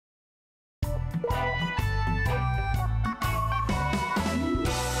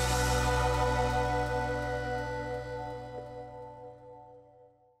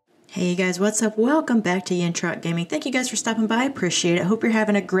Hey you guys, what's up? Welcome back to YentrokGaming. Thank you guys for stopping by. I appreciate it. Hope you're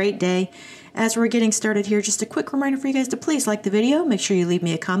having a great day. As we're getting started here, just a quick reminder for you guys to please like the video. Make sure you leave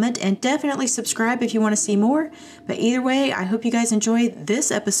me a comment and definitely subscribe if you want to see more. But either way, I hope you guys enjoy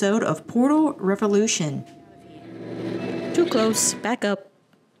this episode of Portal Revolution. Too close. Back up.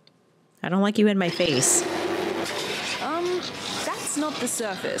 I don't like you in my face. That's not the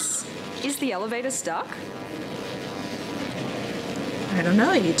surface. Is the elevator stuck? I don't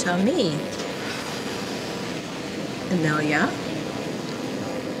know, you tell me. Amelia.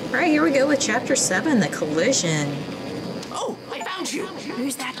 Alright, here we go with Chapter 7, the collision. Oh, I found you!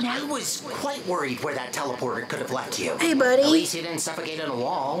 Who's that now? I was quite worried where that teleporter could have left you. Hey, buddy. At least you didn't suffocate on a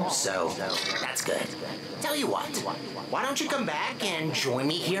wall, so that's good. Tell you what, why don't you come back and join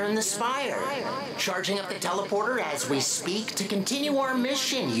me here in the spire? Charging up the teleporter as we speak to continue our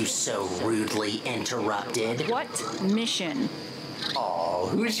mission you so rudely interrupted. What mission? Oh,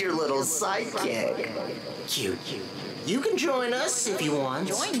 who's your little sidekick? Cute. You can join us if you want.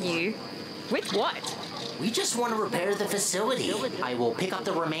 Join you? With what? We just want to repair the facility. I will pick up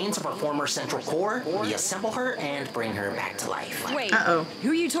the remains of our former central core, reassemble her, and bring her back to life. Wait, who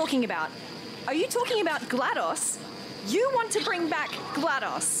are you talking about? Are you talking about GLaDOS? You want to bring back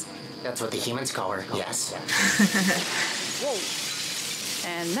GLaDOS? That's what the humans call her, yes. Whoa.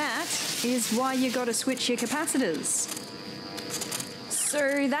 And that is why you gotta switch your capacitors.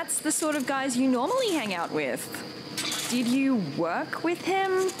 So that's the sort of guys you normally hang out with. Did you work with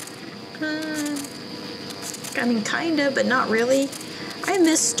him? I mean, kinda, but not really. I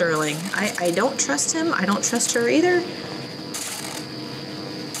miss Stirling. I don't trust him. I don't trust her either.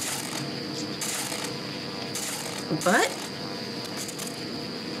 But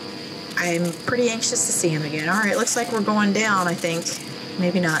I'm pretty anxious to see him again. Alright, looks like we're going down, I think.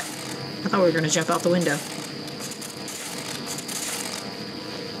 Maybe not. I thought we were going to jump out the window.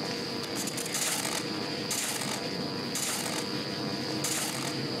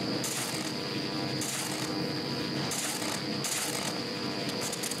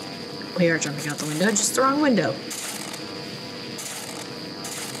 We are jumping out the window, just the wrong window.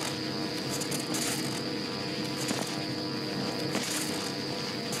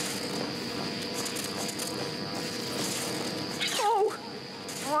 Oh,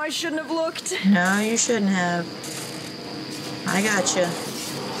 I shouldn't have looked. No, you shouldn't have. I gotcha.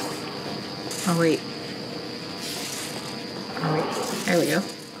 Oh, wait. Oh, wait. There we go.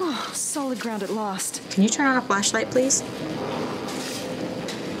 Oh, solid ground at last. Can you turn on a flashlight, please?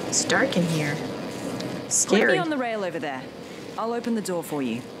 It's dark in here. Put Scary. me on the rail over there. I'll open the door for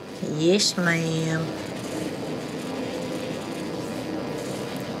you. Yes, ma'am.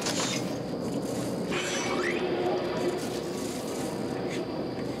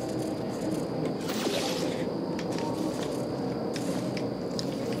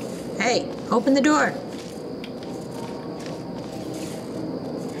 Hey, open the door.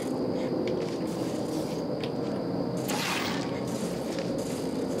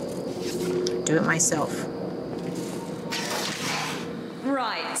 Do it myself.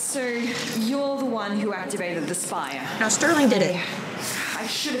 Right, so you're the one who activated the spire. No, Stirling did it. I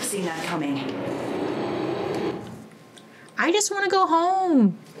should have seen that coming. I just want to go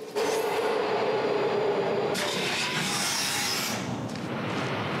home.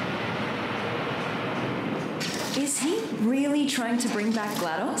 Is he really trying to bring back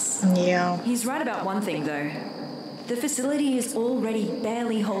GLaDOS? Yeah. He's right about one thing, though. The facility is already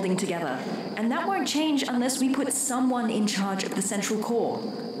barely holding together, and that won't change unless we put someone in charge of the central core.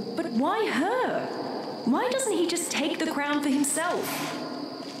 But why her? Why doesn't he just take the crown for himself?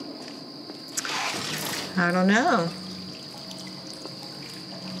 I don't know.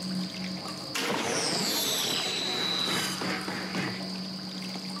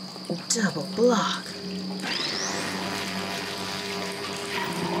 Double block.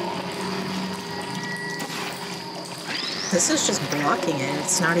 This is just blocking it.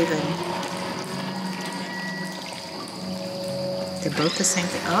 It's not even... They're both the same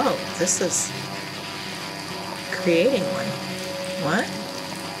thing. Oh, this is creating one. What?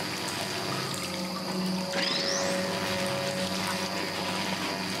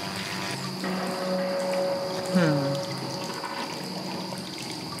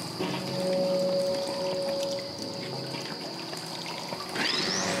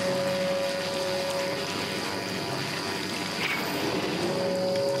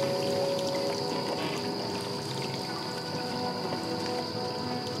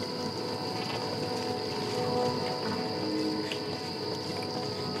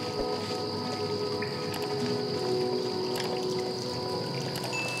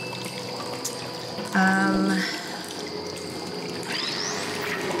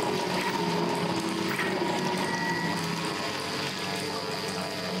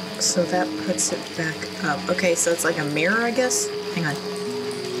 So that puts it back up. Okay, so it's like a mirror, I guess? Hang on.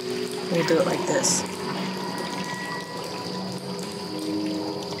 We'll do it like this.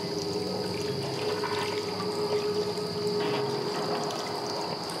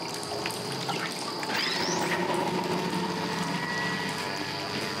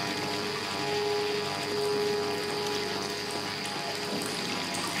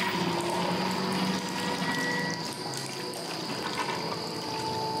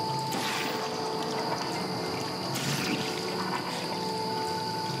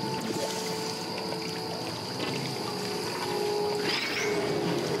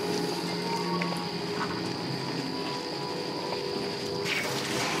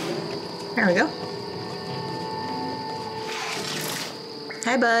 There we go.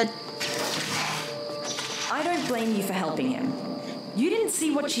 Hi, bud. I don't blame you for helping him. You didn't see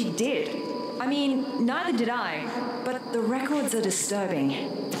what she did. I mean, neither did I, but the records are disturbing.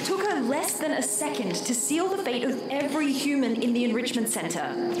 It took her less than a second to seal the fate of every human in the enrichment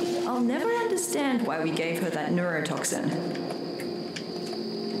center. I'll never understand why we gave her that neurotoxin.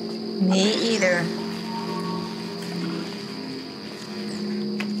 Me either.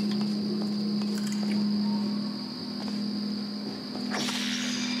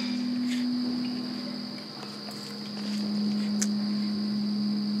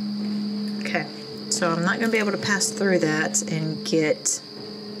 Okay, so I'm not going to be able to pass through that and get...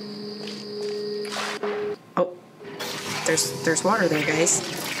 Oh, there's water there, guys.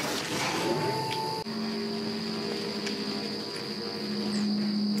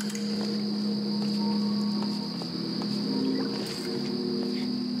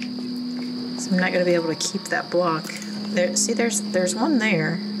 So I'm not going to be able to keep that block. There, see, there's one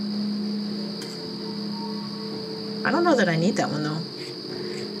there. I don't know that I need that one, though.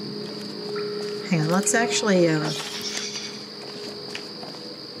 Hang on, let's actually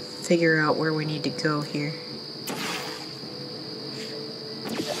figure out where we need to go here.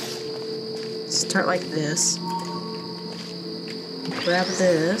 Start like this. Grab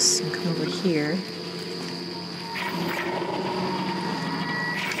this and come over here.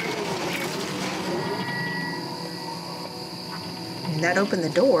 And that opened the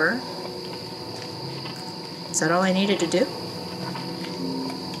door. Is that all I needed to do?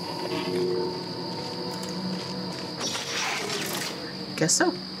 Guess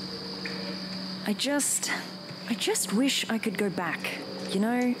so. I just wish I could go back, you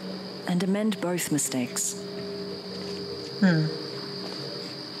know, and amend both mistakes.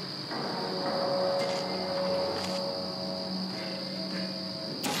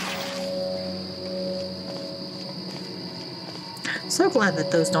 So glad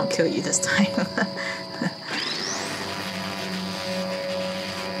that those don't kill you this time.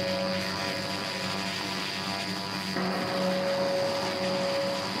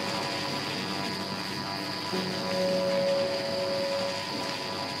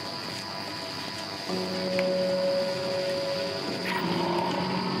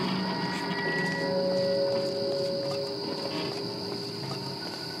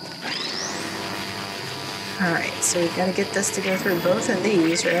 Alright, so we've got to get this to go through both of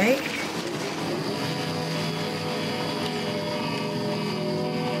these, right?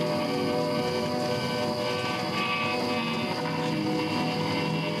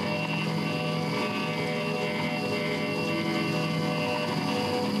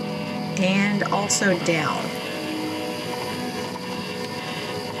 And also down.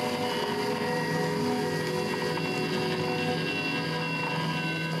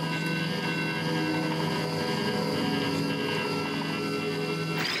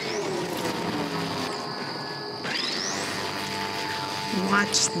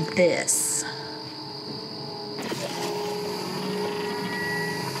 Watch this.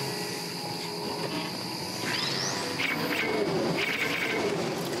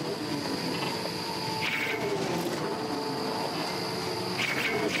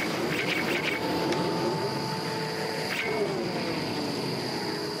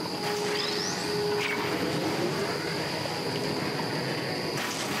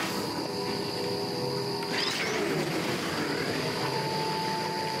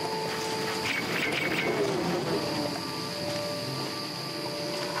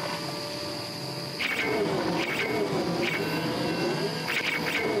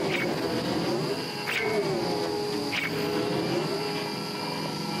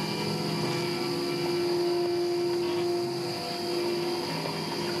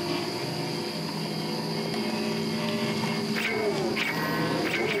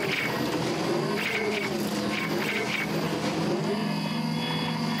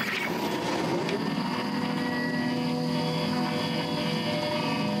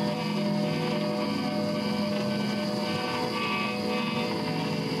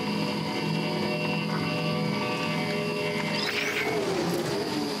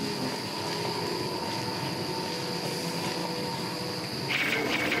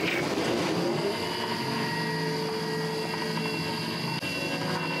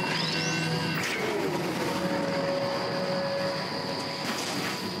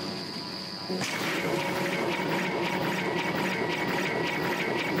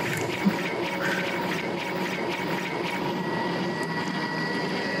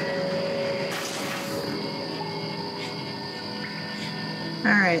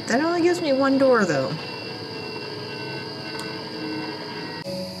 Alright, that only gives me one door though.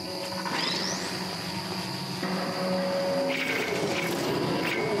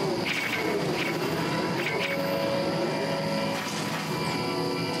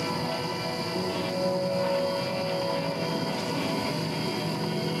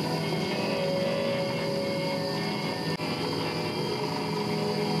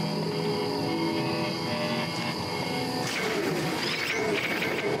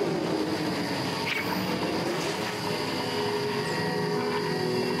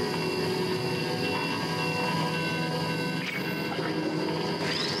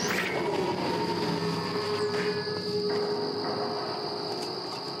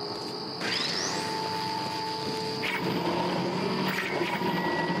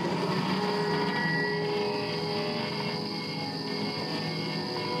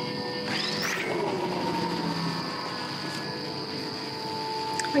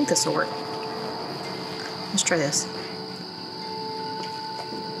 I think this will work. Let's try this.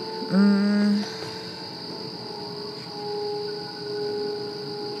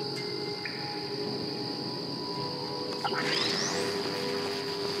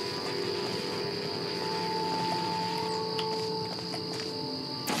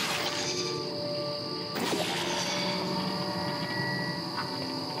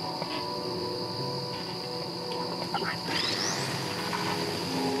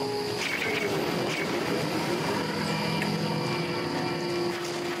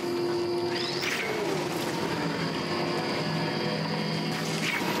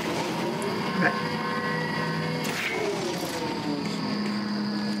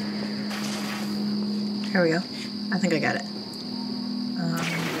 Here we go. I think I got it.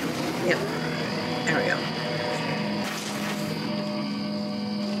 Yep. There we go.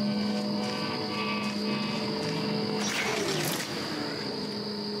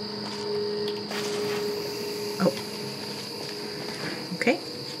 Oh. Okay.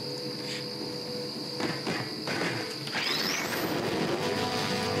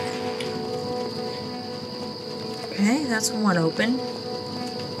 Okay, that's one open.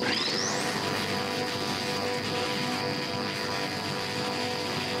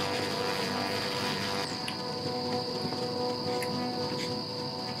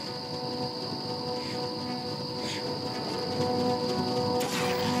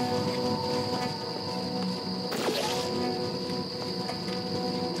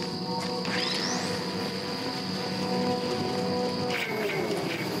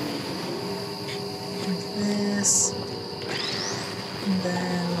 This, and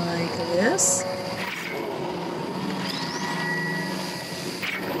then like this.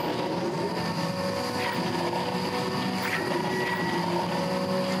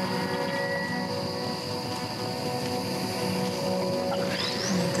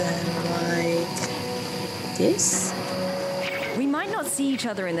 And then like this. We might not see each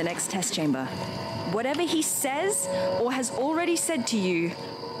other in the next test chamber. Whatever he says or has already said to you,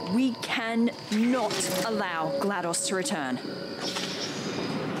 we cannot allow GLaDOS to return.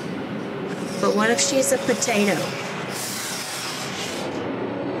 But what if she's a potato?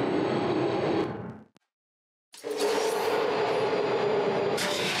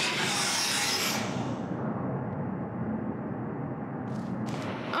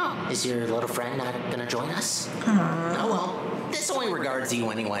 Oh, is your little friend not gonna join us? Oh well, this only regards you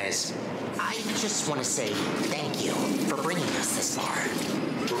anyways. I just want to say thank you for bringing us this far.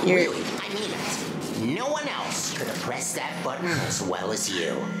 Really, I mean it. No one else could have pressed that button as well as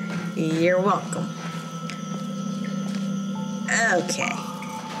you. You're welcome. Okay.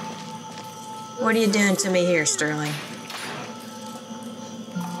 What are you doing to me here, Stirling?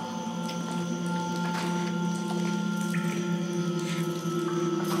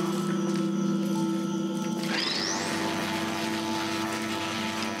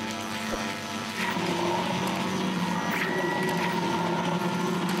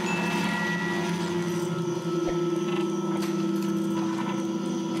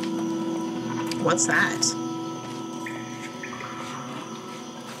 What's that?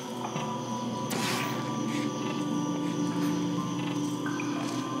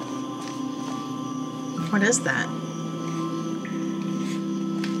 What is that?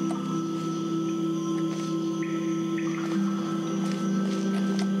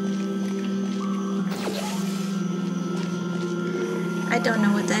 I don't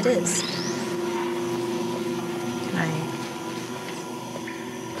know what that is. Can I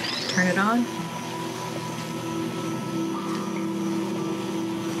turn it on?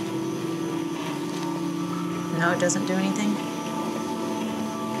 No, it doesn't do anything.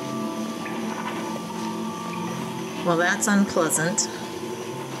 Well, that's unpleasant.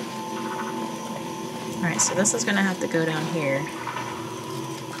 Alright, so this is going to have to go down here.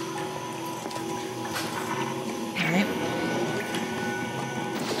 Alright.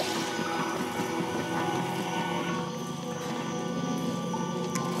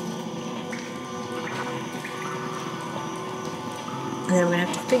 And then we're going to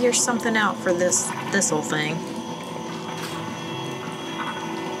have to figure something out for this whole thing.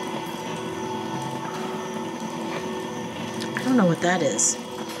 I don't know what that is.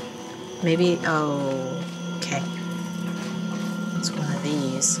 Maybe, oh, okay. It's one of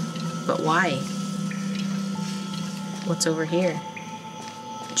these. But why? What's over here?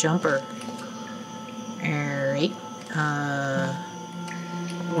 Jumper. Alright.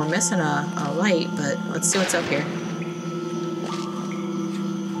 We're missing a light, but let's see what's up here.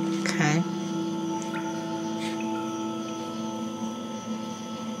 Okay.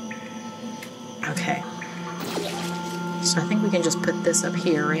 Okay. So I think we can just put this up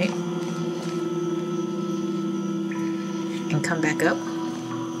here, right? And come back up.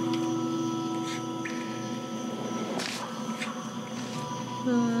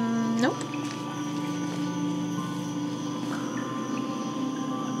 Nope.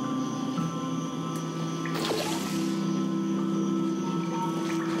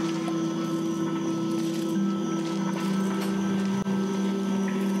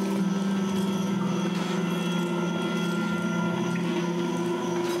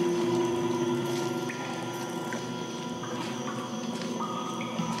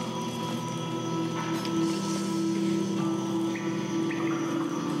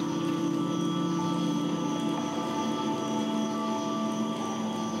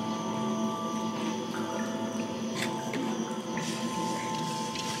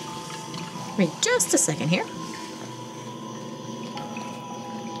 Wait just a second here.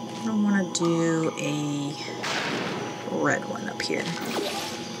 I want to do a red one up here.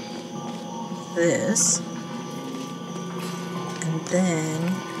 This. And then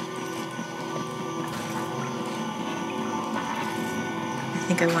I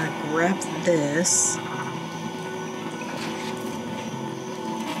think I want to grab this.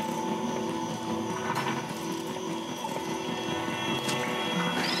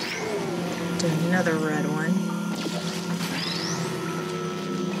 Do another red one.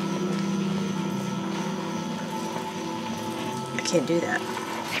 I can't do that.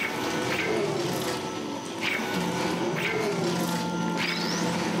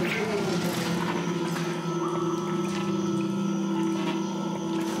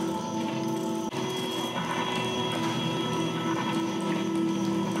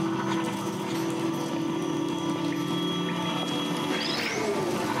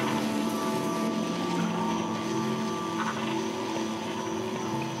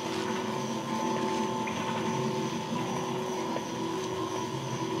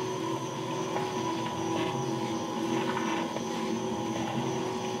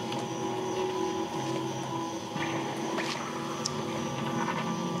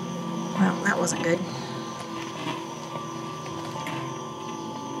 Well, that wasn't good.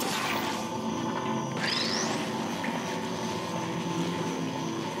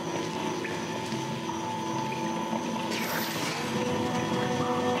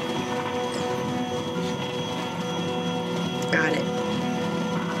 Got it.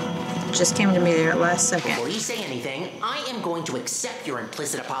 Just came to me there at last second. Before you say anything, I am going to accept your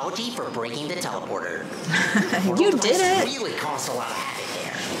implicit apology for breaking the teleporter. You did it! Really caused a lot of havoc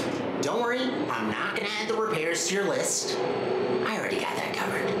there. Don't worry, I'm not going to add the repairs to your list. I already got that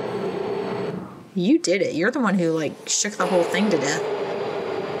covered. You did it. You're the one who, like, shook the whole thing to death.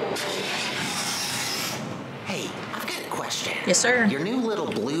 Hey, I've got a question. Yes, sir. Your new little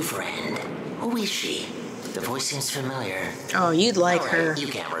blue friend, who is she? The voice seems familiar. Oh, you'd like All right, her. You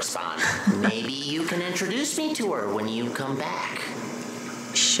can't respond. Maybe you can introduce me to her when you come back.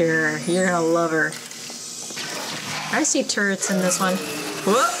 Sure, you're gonna love her. I see turrets in this one.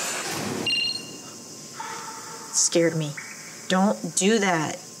 Whoop! Scared me. Don't do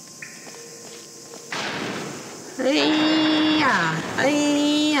that.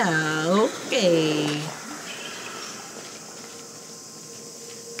 Okay.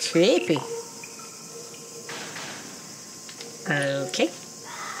 Creepy. Okay.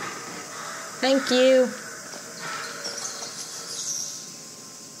 Thank you.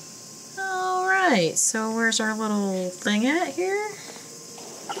 Alright, so where's our little thing at here?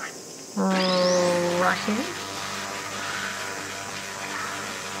 Right here.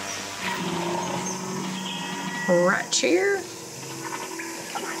 Right here.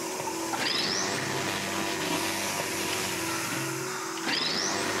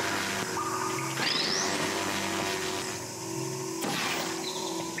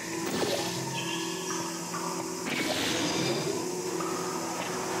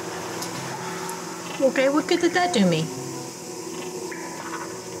 Okay, what good did that do me?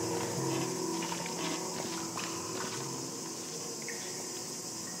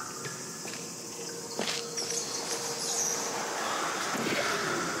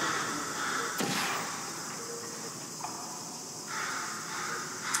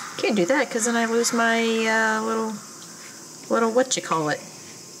 Can't do that because then I lose my little what you call it.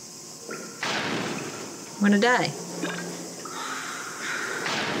 I'm gonna die.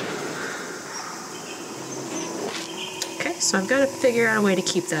 Okay, so I've got to figure out a way to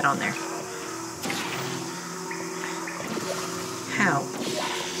keep that on there. How?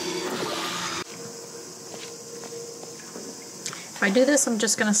 If I do this, I'm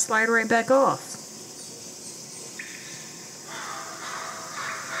just gonna slide right back off.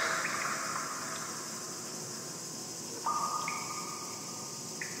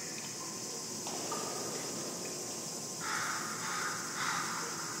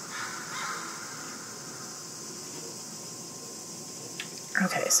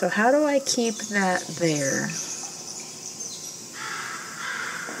 Okay, so how do I keep that there?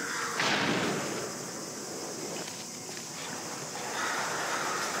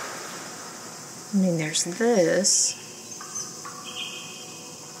 I mean, there's this,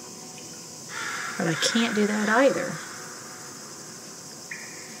 but I can't do that either.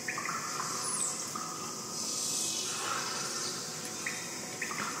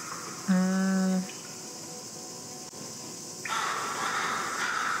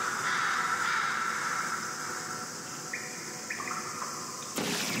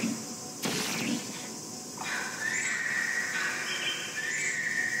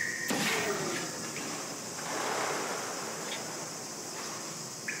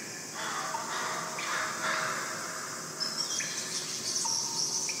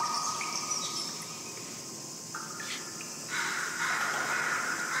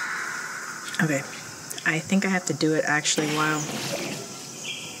 Okay, I think I have to do it actually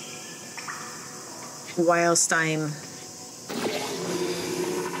whilst I'm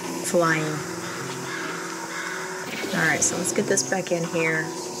flying. Alright, so let's get this back in here.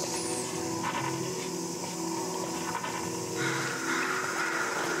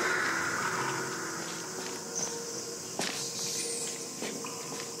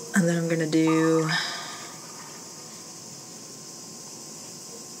 And then I'm gonna do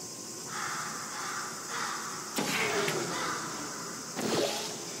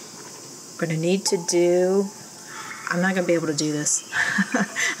going to need to do, I'm not going to be able to do this.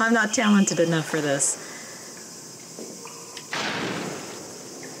 I'm not talented enough for this.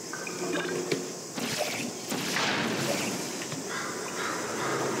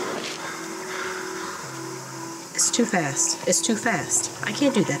 It's too fast. It's too fast. I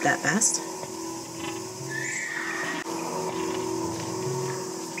can't do that fast.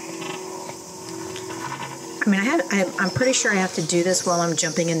 I mean, I'm pretty sure I have to do this while I'm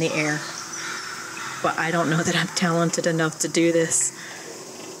jumping in the air. But I don't know that I'm talented enough to do this.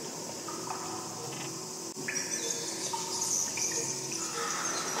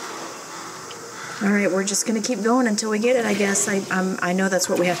 Alright, we're just going to keep going until we get it, I guess. I know that's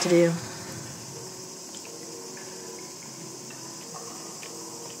what we have to do.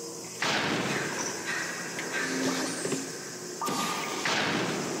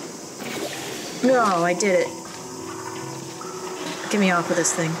 No, I did it. Get me off of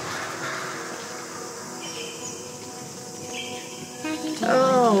this thing.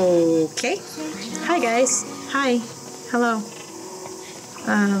 Okay. Hi, guys. Hi. Hello.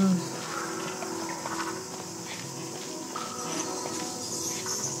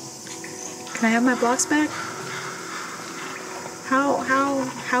 Can I have my blocks back? How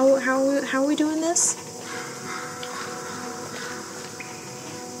are we doing this?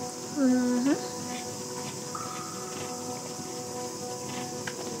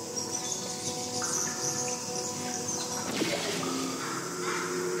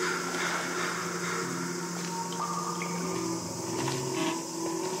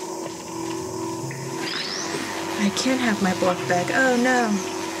 I can't have my block back. Oh no.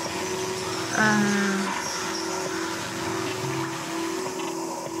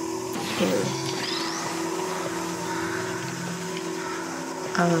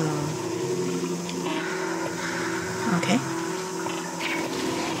 Okay.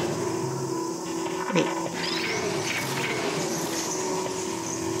 Wait.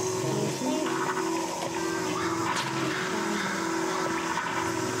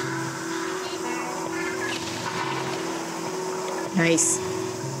 Nice.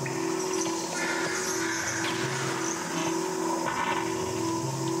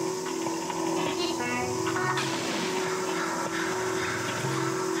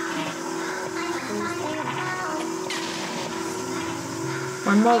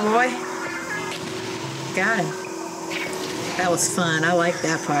 One more, boy. Got him. That was fun. I like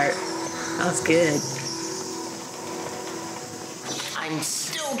that part. That was good. I'm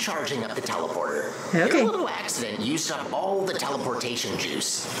still charging up the teleporter. Okay. Your little accident used up all the teleportation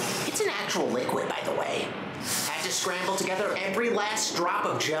juice. It's an actual liquid, by the way. Had to scramble together every last drop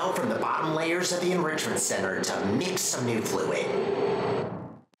of gel from the bottom layers of the enrichment center to mix some new fluid.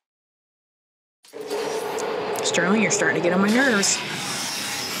 Sterling, you're starting to get on my nerves.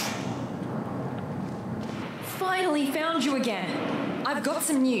 Finally found you again. I've got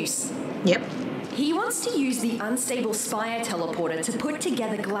some news. Yep. He wants to use the unstable Spire teleporter to put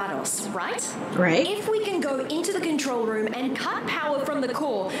together GLaDOS, right? Right. If we can go into the control room and cut power from the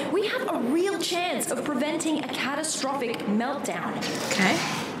core, we have a real chance of preventing a catastrophic meltdown. Okay.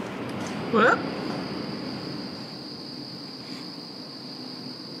 Whoop.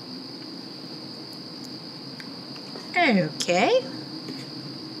 Okay.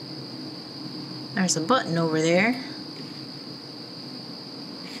 There's a button over there.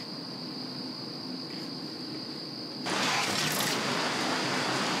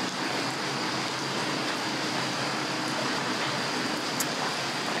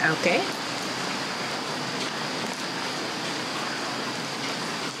 Okay.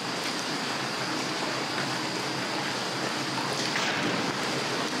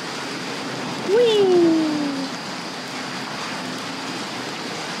 Whee!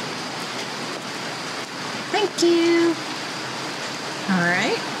 Thank you. All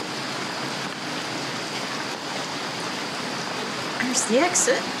right. There's the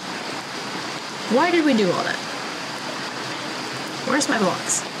exit. Why did we do all that? Where's my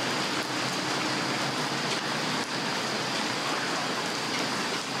blocks?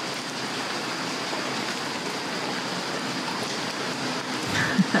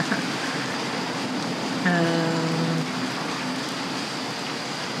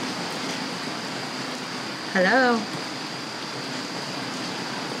 Hello?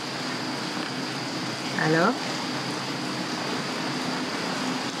 Hello?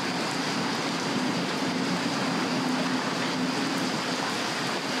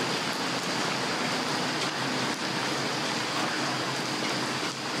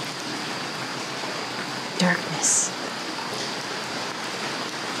 Darkness.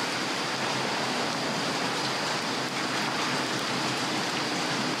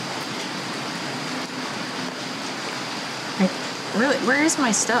 Really, where is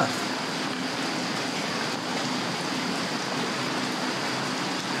my stuff?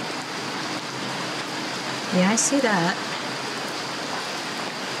 Yeah, I see that.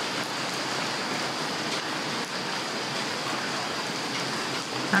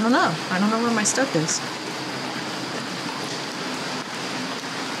 I don't know. I don't know where my stuff is.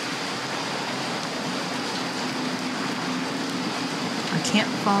 I can't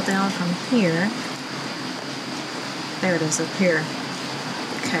fall down from here. There it is, up here.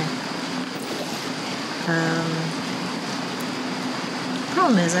 Okay.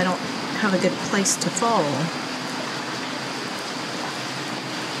 Problem is, I don't have a good place to fall.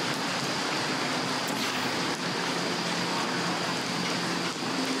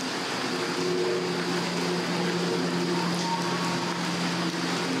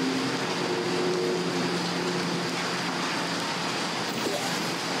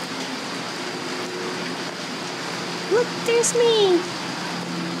 Look, there's me!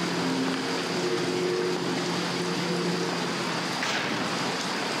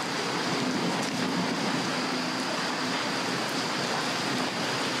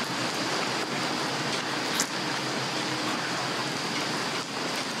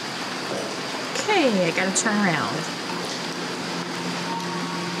 Okay, I gotta turn around.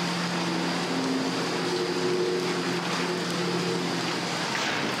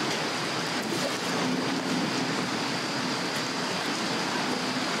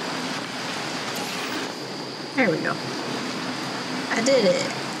 There we go. I did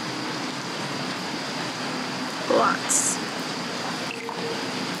it. Blocks.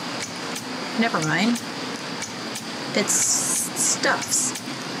 Never mind. It's stuffs.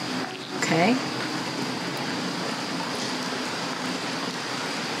 Okay.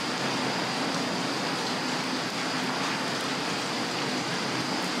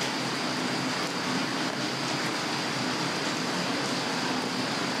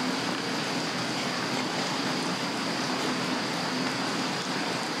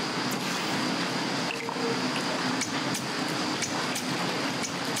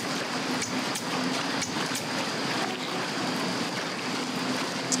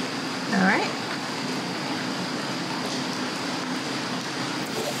 Alright.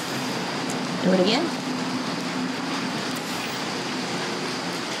 Do it again.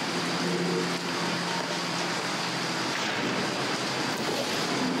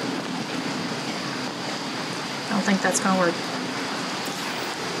 think that's gonna work.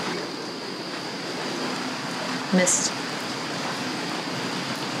 Missed.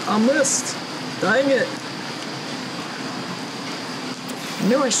 I missed. Dang it.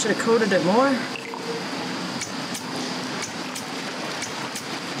 Knew I should have coated it more.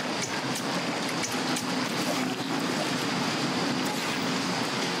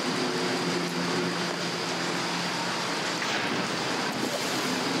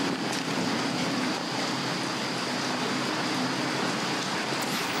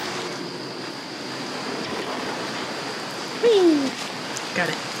 Got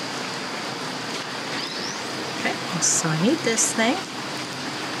it. Okay, so I need this thing.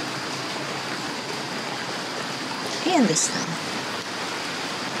 And this thing.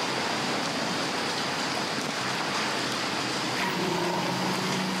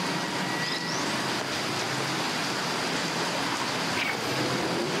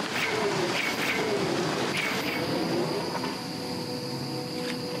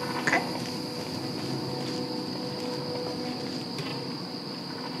 Okay.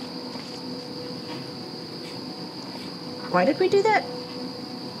 Why did we do that?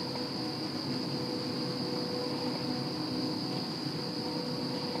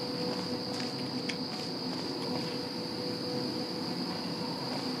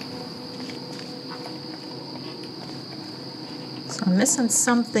 So I'm missing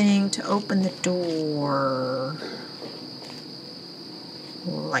something to open the door.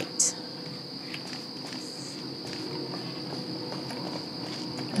 Light.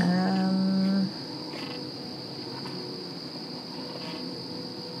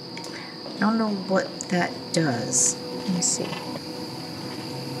 I don't know what that does. Let me see.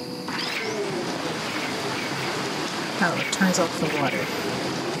 Oh, it turns off the water.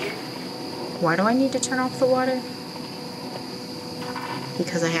 Why do I need to turn off the water?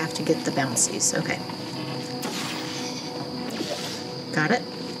 Because I have to get the bouncies. Okay. Got it.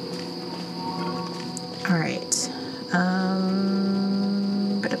 All right.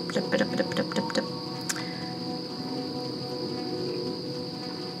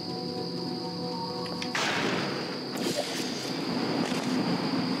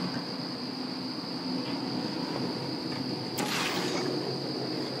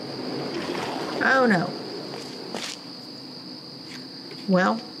 Oh no.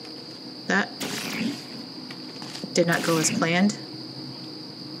 Well, that did not go as planned.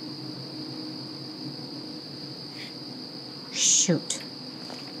 Shoot.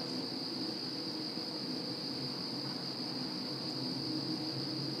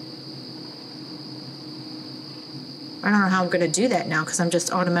 I don't know how I'm going to do that now because I'm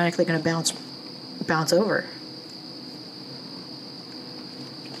just automatically going to bounce over.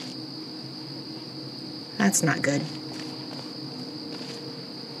 That's not good.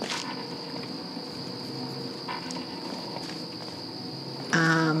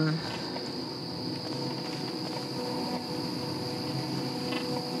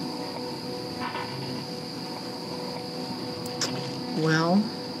 Well,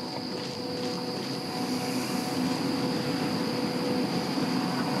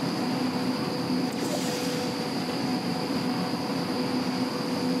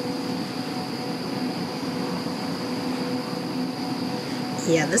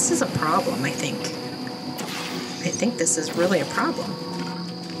 yeah, this is a problem, I think. I think this is really a problem.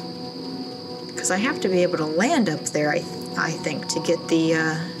 Because I have to be able to land up there, I think, to get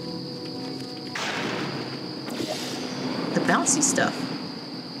the bouncy stuff.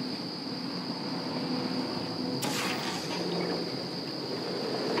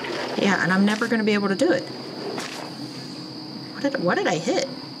 Yeah, and I'm never going to be able to do it. What did I hit?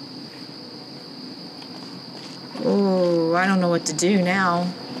 Oh, I don't know what to do now.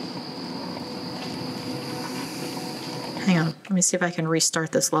 Hang on, let me see if I can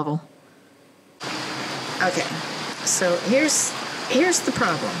restart this level. Okay, so here's the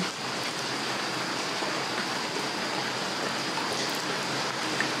problem.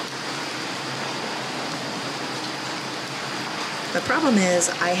 The problem is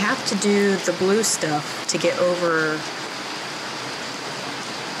I have to do the blue stuff to get over,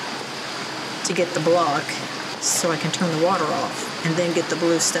 to get the block so I can turn the water off and then get the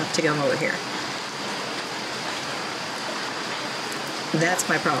blue stuff to go over here. That's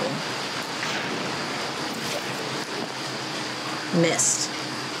my problem. Missed.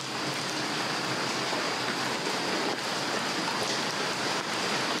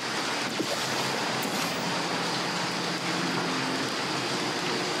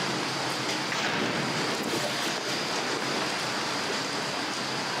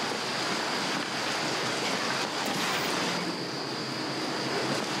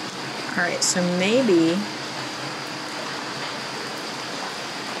 All right, so maybe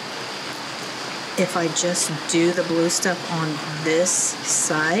if I just do the blue stuff on this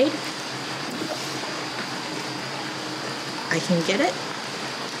side, I can get it.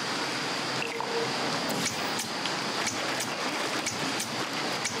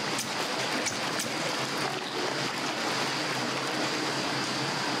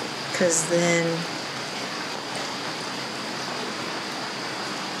 Because then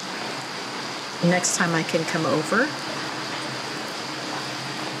next time I can come over.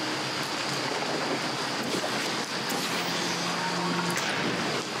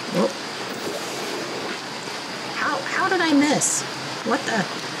 Whoop. How did I miss? What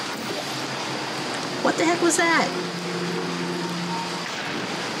the heck was that?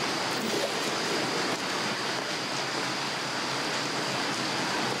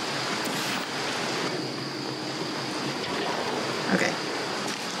 Okay.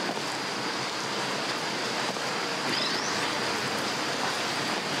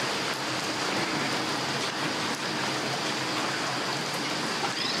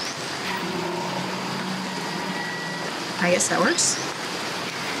 I guess that works.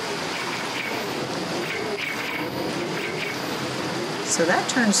 So that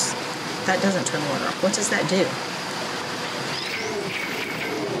doesn't turn the water off. What does that do?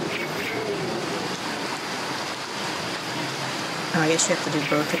 Oh, I guess you have to do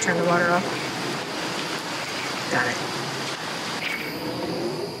both to turn the water off. Got it.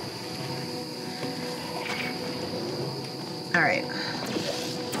 All right.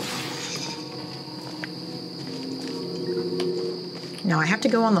 Now I have to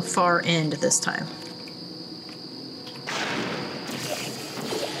go on the far end this time.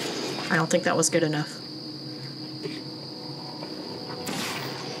 I don't think that was good enough.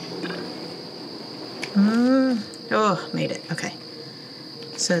 Oh, made it. Okay.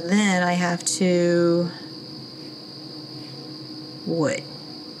 So then I have to wood.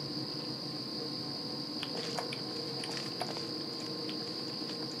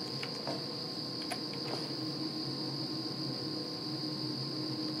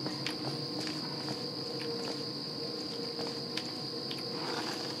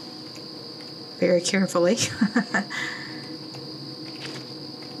 Very carefully.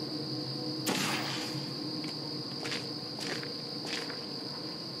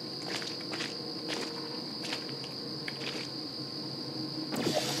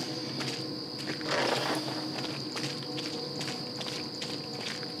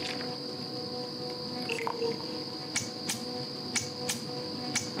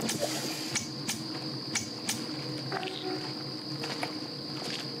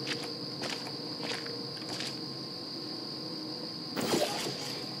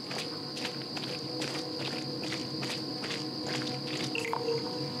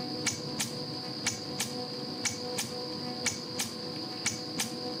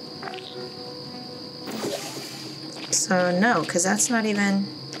 So no, because that's not even...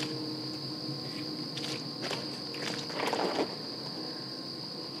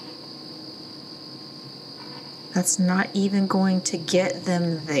 That's not even going to get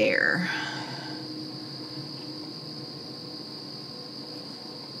them there.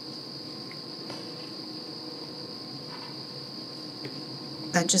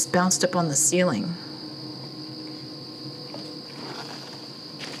 That just bounced up on the ceiling.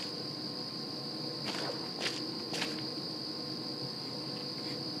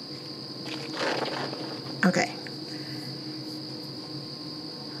 Okay.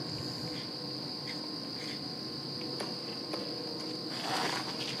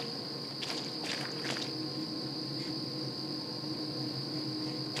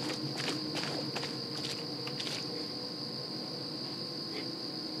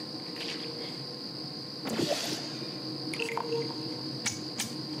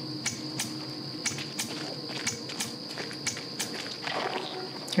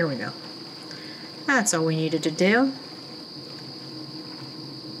 Here we go. That's all we needed to do.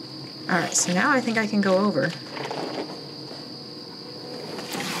 Alright, so now I think I can go over.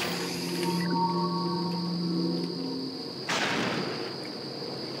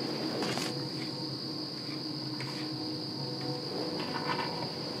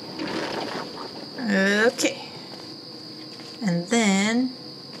 Okay. And then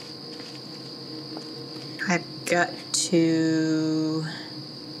I've got to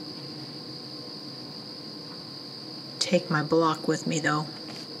take my block with me though.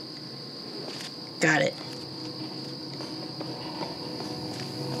 Got it.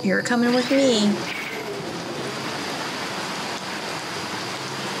 You're coming with me.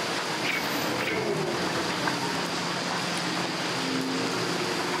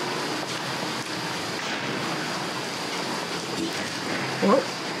 Whoa.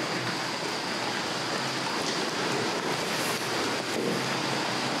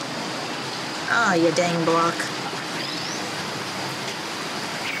 Oh, you dang block.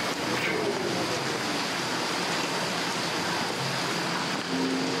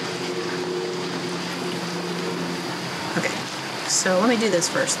 Okay, so let me do this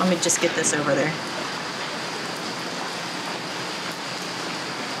first. Let me just get this over there.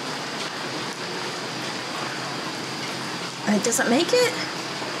 It doesn't make it?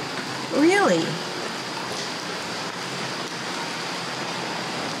 Really?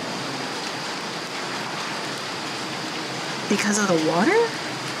 Because of the water?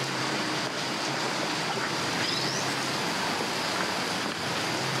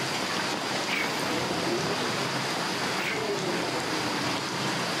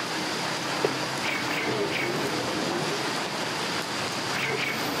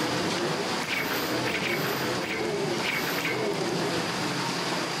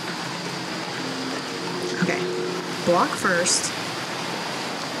 Okay, block first.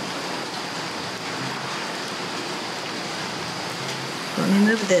 Let me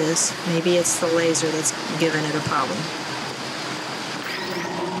move this. Maybe it's the laser that's giving it a problem.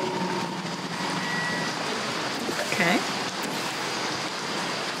 Okay.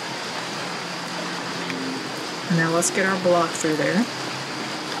 Now let's get our block through there.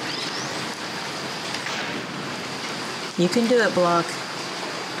 You can do it, block.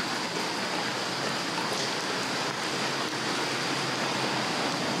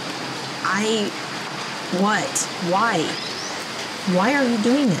 What? Why? Why are you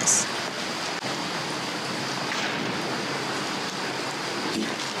doing this?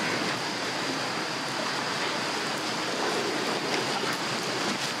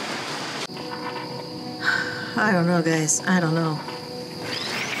 I don't know, guys. I don't know.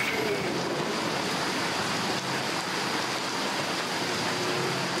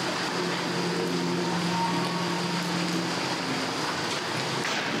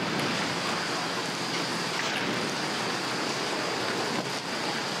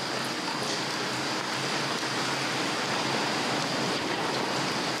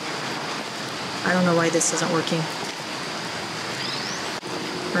 I don't know why this isn't working.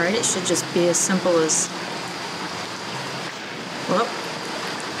 Right? It should just be as simple as... Well,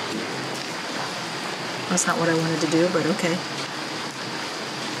 that's not what I wanted to do, but okay.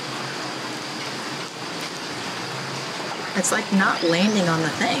 It's like not landing on the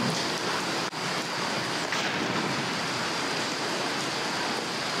thing.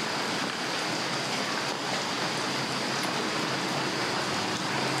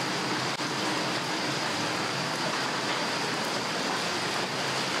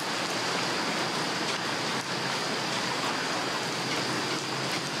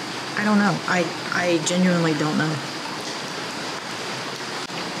 I don't know. I genuinely don't know.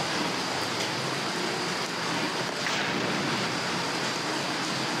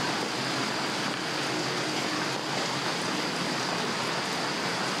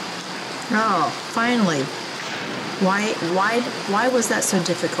 Oh, finally. Why was that so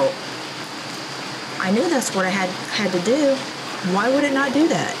difficult? I knew that's what I had to do. Why would it not do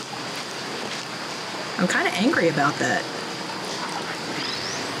that? I'm kind of angry about that.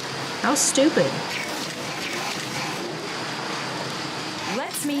 How stupid.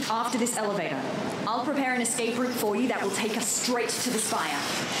 Let's meet after this elevator. I'll prepare an escape route for you that will take us straight to the spire.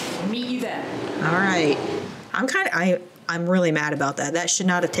 Meet you there. All right. I'm really mad about that. That should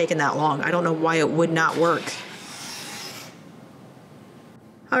not have taken that long. I don't know why it would not work.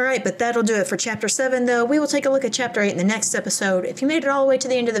 All right, but that'll do it for Chapter 7, though. We will take a look at Chapter 8 in the next episode. If you made it all the way to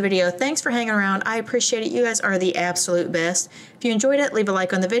the end of the video, thanks for hanging around. I appreciate it. You guys are the absolute best. If you enjoyed it, leave a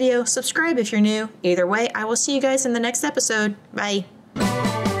like on the video. Subscribe if you're new. Either way, I will see you guys in the next episode. Bye.